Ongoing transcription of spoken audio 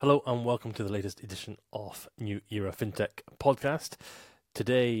Hello and welcome to the latest edition of New Era FinTech podcast.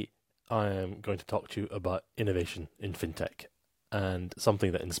 Today I am going to talk to you about innovation in FinTech and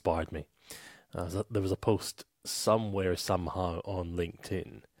something that inspired me. There was a post somewhere, somehow on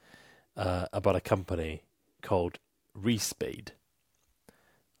LinkedIn about a company called Respaid.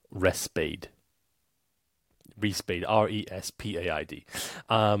 Respaid. Respaid, Respaid.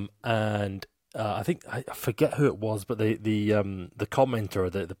 And I think I forget who it was, but the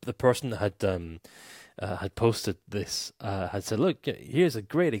commenter, the person that had posted this had said, "Look, here's a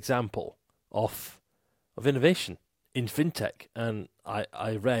great example of innovation in fintech." And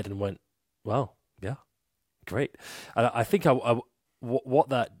I read and went, "Wow, yeah, great." And I think what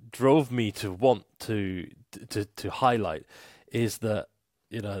that drove me to want to highlight is that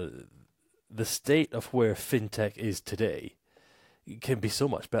the state of where fintech is today can be so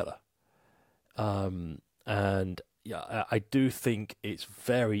much better. And yeah, I do think it's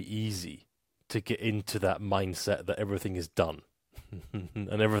very easy to get into that mindset that everything is done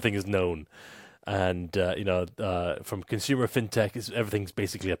and everything is known. And, from consumer fintech, everything's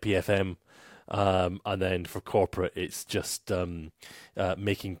basically a PFM. And then for corporate, it's just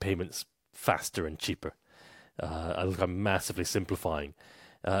making payments faster and cheaper. I'm massively simplifying.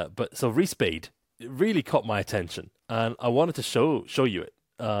 But so Respaid really caught my attention, and I wanted to show you it.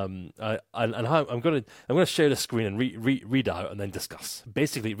 And how I'm going to share the screen and read out and then discuss.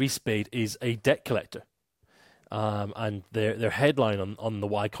 Basically, Respaid is a debt collector, and their headline on the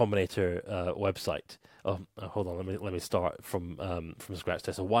Y Combinator website. Hold on, let me start from scratch.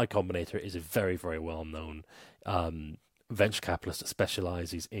 There, so Y Combinator is a very, very well known venture capitalist that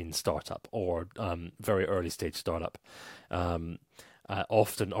specializes in startup or very early stage startup.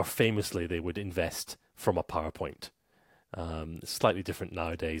 Often or famously, they would invest from a PowerPoint. Slightly different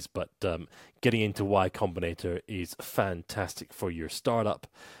nowadays, but getting into Y Combinator is fantastic for your startup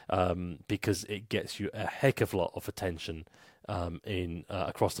because it gets you a heck of a lot of attention in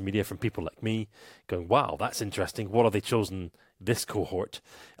across the media from people like me going, "Wow, that's interesting. What have they chosen this cohort?"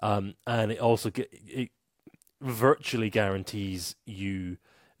 And it also it virtually guarantees you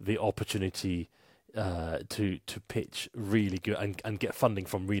the opportunity to pitch really good and get funding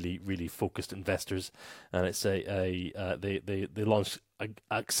from really focused investors, and it's they launch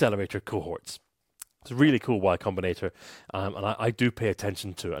accelerator cohorts. It's a really cool Y Combinator, and I do pay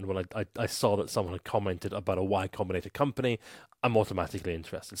attention to it. And when I saw that someone had commented about a Y Combinator company, I'm automatically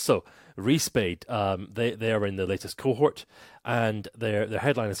interested. So Respaid, they are in the latest cohort, and their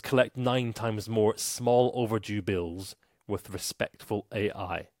headline is "Collect 9 times more small overdue bills with respectful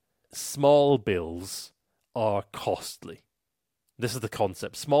AI." Small bills are costly. This is the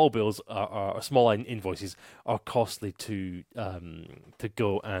concept. Small bills are small invoices are costly to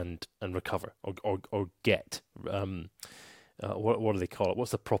go and recover or get. What do they call it?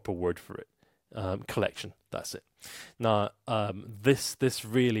 What's the proper word for it? Collection. That's it. Now, this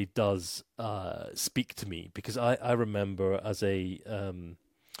really does speak to me because I remember as a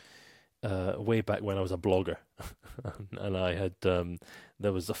way back when I was a blogger, and I had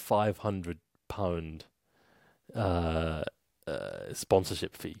there was a £500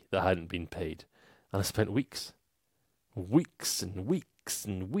 sponsorship fee that hadn't been paid, and I spent weeks and weeks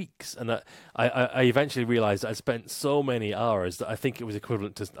and weeks, and I eventually realised that I spent so many hours that I think it was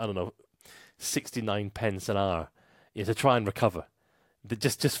equivalent to 69 pence an hour, to try and recover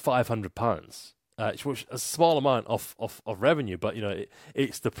just £500. Which a small amount of revenue, but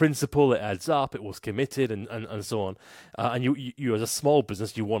it's the principle. It adds up. It was committed, and so on. And you as a small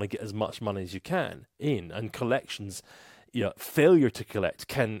business, you want to get as much money as you can in. And collections, failure to collect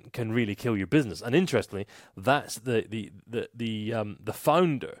can really kill your business. And interestingly, that's the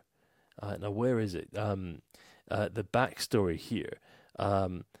founder. Now where is it? The backstory here.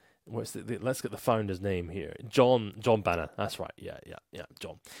 Let's get the founder's name here. John Banner. That's right. Yeah,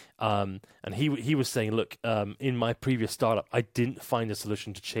 John. And he was saying, look, in my previous startup, I didn't find a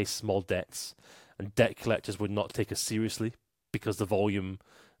solution to chase small debts, and debt collectors would not take us seriously because the volume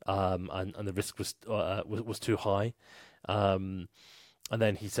and the risk was too high. And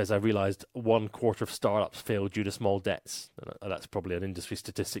then he says, I realized 1/4 of startups fail due to small debts. And that's probably an industry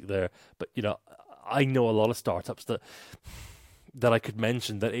statistic there, but I know a lot of startups that I could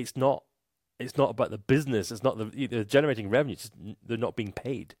mention that it's not about the business. It's not they're generating revenue. They're not being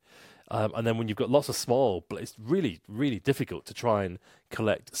paid. And then when you've got lots of small, but it's really, really difficult to try and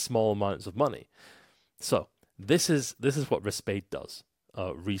collect small amounts of money. So this is what Respaid does.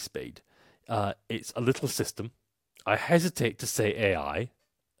 Respaid. It's a little system. I hesitate to say AI,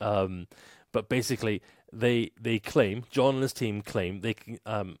 But basically, they claim, John and his team claim they can,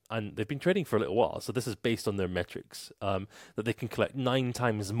 and they've been trading for a little while. So this is based on their metrics, that they can collect 9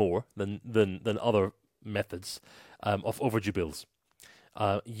 times more than other methods of overdue bills,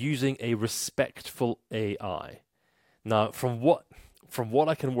 using a respectful AI. Now, from what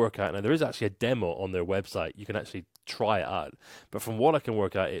I can work out, now there is actually a demo on their website. You can actually try it out. But from what I can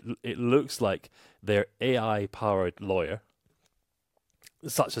work out, it looks like their AI powered lawyer,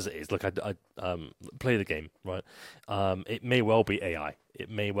 such as it is. Look, I play the game, right? It may well be AI. It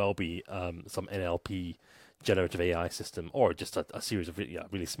may well be some NLP generative AI system, or just a series of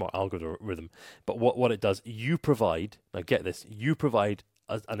really smart algorithm. But what it does, you provide, now get this, you provide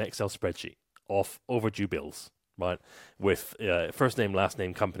an Excel spreadsheet of overdue bills, right? With first name, last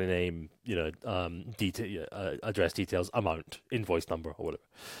name, company name, address details, amount, invoice number, or whatever.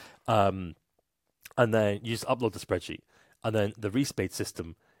 And then you just upload the spreadsheet, and then the Respaid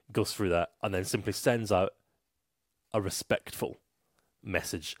system goes through that, and then simply sends out a respectful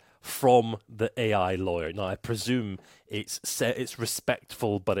message from the AI lawyer. Now, I presume it's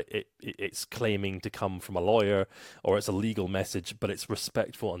respectful, but it's claiming to come from a lawyer, or it's a legal message, but it's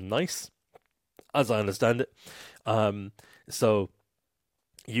respectful and nice, as I understand it. So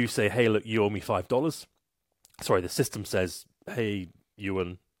you say, hey, look, you owe me $5. Sorry, the system says, hey,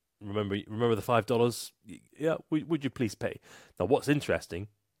 Ewan, remember the $5? Yeah, would you please pay? Now, what's interesting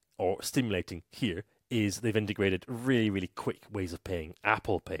or stimulating here is they've integrated really, really quick ways of paying.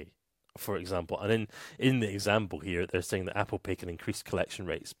 Apple Pay, for example. And in the example here, they're saying that Apple Pay can increase collection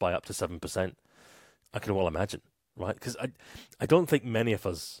rates by up to 7%. I can well imagine, right? Because I don't think many of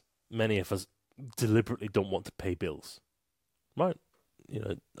us deliberately don't want to pay bills, right?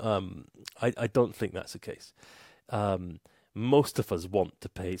 I don't think that's the case. Most of us want to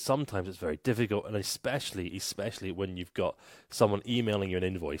pay. Sometimes it's very difficult, and especially when you've got someone emailing you an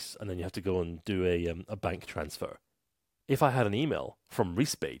invoice and then you have to go and do a bank transfer. If I had an email from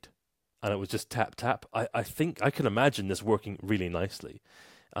Respaid and it was just tap tap, I think I can imagine this working really nicely.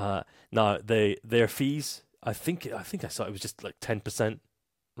 Now their fees, I think I saw it was just like 10%,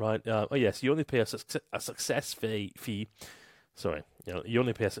 right? Oh yes, you only pay a success fee. Sorry, you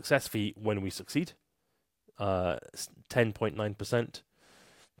only pay a success fee when we succeed. 10.9%.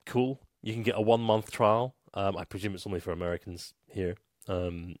 Cool. You can get a 1-month trial. I presume it's only for Americans here,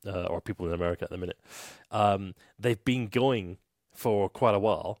 or people in America at the minute. They've been going for quite a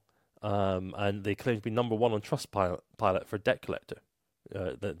while, and they claim to be number 1 on Trustpilot for debt collector,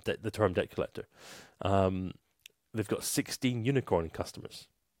 the term debt collector. They've got 16 unicorn customers.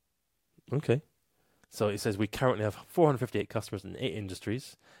 Okay. So it says we currently have 458 customers in 8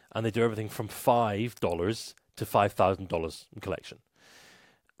 industries, and they do everything from $5 to $5,000 in collection.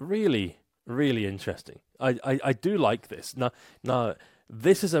 Really, really interesting. I do like this. Now,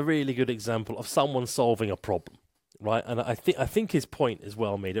 this is a really good example of someone solving a problem, right? And I think his point is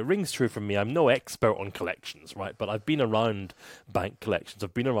well made. It rings true for me. I'm no expert on collections, right? But I've been around bank collections.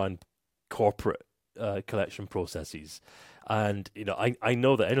 I've been around corporate collection processes. And I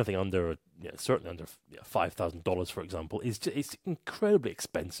know that anything under, certainly under $5,000, for example, it's incredibly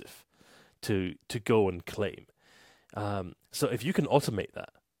expensive to go and claim. So if you can automate that,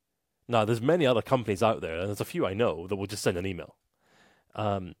 now there's many other companies out there, and there's a few I know that will just send an email,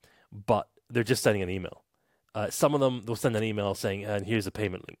 but they're just sending an email. Some of them they'll send an email saying, "And here's a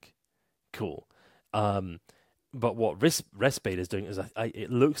payment link." Cool. But what Respaid is doing is, it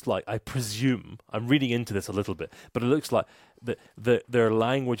looks like, I presume, I'm reading into this a little bit, but it looks like their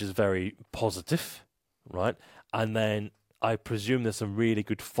language is very positive, right? And then I presume there's some really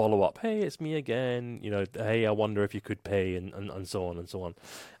good follow-up. Hey, it's me again. Hey, I wonder if you could pay, and so on and so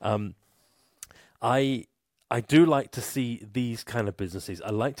on. I do like to see these kind of businesses.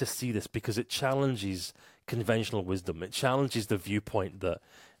 I like to see this because it challenges conventional wisdom. It challenges the viewpoint that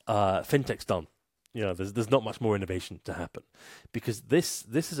fintech's done. There's not much more innovation to happen, because this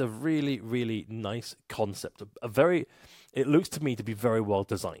is a really, really nice concept. It looks to me to be very well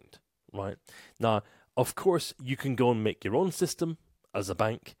designed, right? Now, of course, you can go and make your own system as a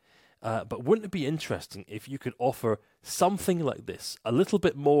bank, but wouldn't it be interesting if you could offer something like this, a little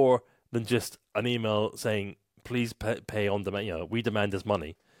bit more than just an email saying, please pay on demand, we demand this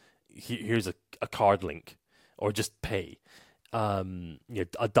money, here's a card link, or just pay, a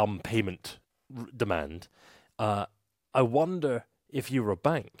dumb payment demand. I wonder if you were a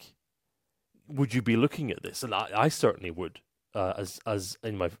bank, would you be looking at this? And I certainly would, as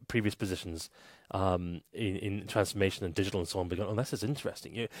in my previous positions in transformation and digital and so on. But going, this is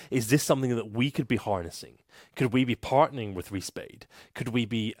interesting. Is this something that we could be harnessing? Could we be partnering with Respaid? Could we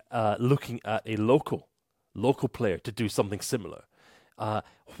be looking at a local player to do something similar?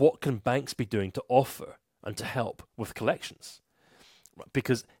 what can banks be doing to offer and to help with collections?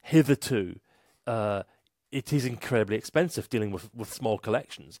 Because hitherto, it is incredibly expensive dealing with small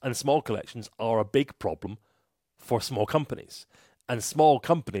collections, and small collections are a big problem for small companies, and small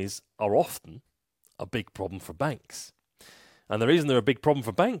companies are often a big problem for banks. And the reason they're a big problem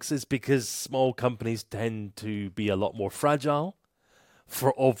for banks is because small companies tend to be a lot more fragile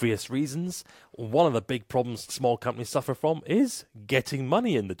for obvious reasons. One of the big problems small companies suffer from is getting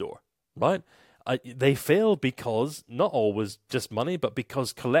money in the door, right? They fail because, not always just money, but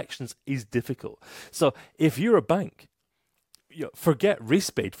because collections is difficult. So if you're a bank, forget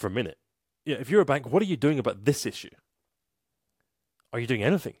Respaid for a minute. If you're a bank, what are you doing about this issue? Are you doing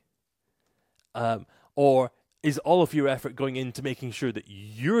anything? Or is all of your effort going into making sure that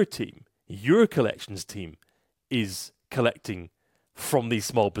your team, your collections team, is collecting from these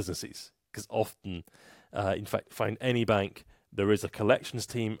small businesses? Because often, in fact, find any bank, there is a collections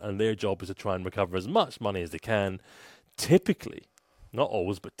team, and their job is to try and recover as much money as they can, typically, not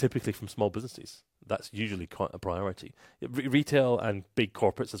always, but typically from small businesses. That's usually quite a priority. Retail and big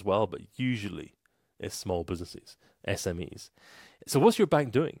corporates as well, but usually it's small businesses, SMEs. So what's your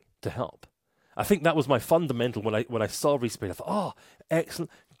bank doing to help? I think that was my fundamental when I saw Respaid. I thought, oh,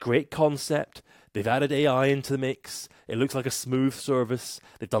 excellent, great concept. They've added AI into the mix. It looks like a smooth service.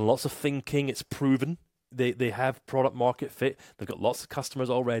 They've done lots of thinking. It's proven. They have product market fit. They've got lots of customers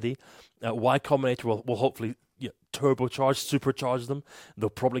already. Y Combinator will hopefully turbocharge, supercharge them. They'll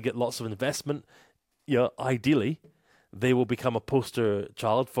probably get lots of investment. Ideally, they will become a poster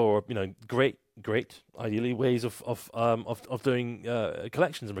child for great ideally ways of doing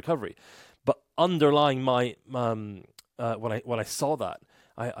collections and recovery. But underlying my when I saw that,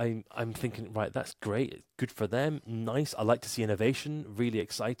 I'm thinking, right, that's great, it's good for them, nice. I like to see innovation, really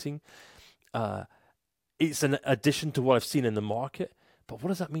exciting. It's an addition to what I've seen in the market. But what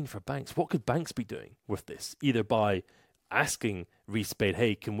does that mean for banks? What could banks be doing with this? Either by asking Respaid,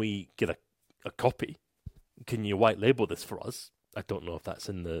 hey, can we get a copy? Can you white label this for us? I don't know if that's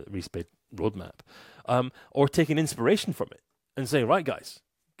in the Respaid roadmap. Or taking inspiration from it and saying, right, guys,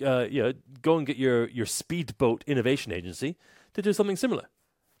 go and get your speedboat innovation agency to do something similar,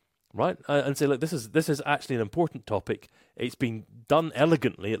 right? And say, look, this is actually an important topic. It's been done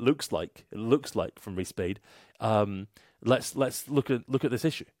elegantly. It looks like from Respaid. Let's look at this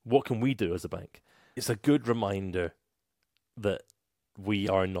issue. What can we do as a bank? It's a good reminder that we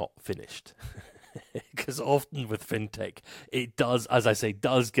are not finished. Because often with fintech, it does, as I say,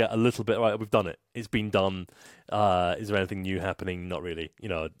 get a little bit, right, we've done it. It's been done. Is there anything new happening? Not really.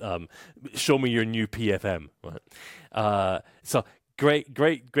 Show me your new PFM. Right? So great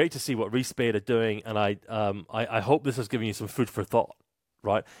to see what Respaid are doing, and I hope this has given you some food for thought,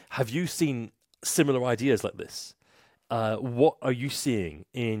 right? Have you seen similar ideas like this? What are you seeing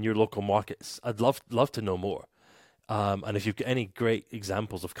in your local markets? I'd love to know more. And if you've got any great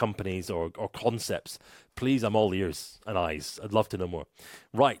examples of companies or concepts, please, I'm all ears and eyes. I'd love to know more.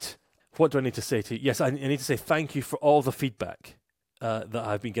 Right. What do I need to say to you? Yes, I need to say thank you for all the feedback that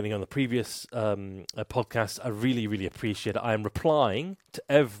I've been getting on the previous podcast. I really, really appreciate it. I am replying to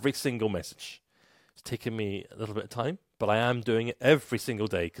every single message. It's taken me a little bit of time, but I am doing it every single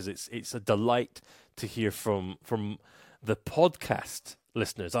day because it's a delight to hear from the podcast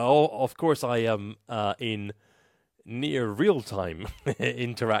listeners. Of course, I am in near real-time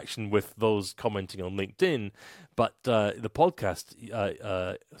interaction with those commenting on LinkedIn, but the podcast,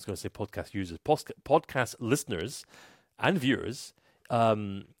 I was going to say podcast users, podcast listeners and viewers,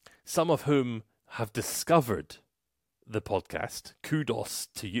 some of whom have discovered the podcast, kudos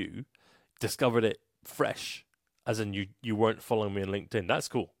to you, discovered it fresh, as in you weren't following me on LinkedIn. That's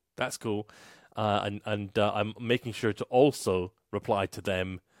cool. And I'm making sure to also reply to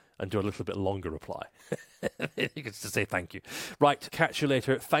them and do a little bit longer reply. It's to say thank you. Right, catch you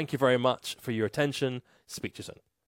later. Thank you very much for your attention. Speak to you soon.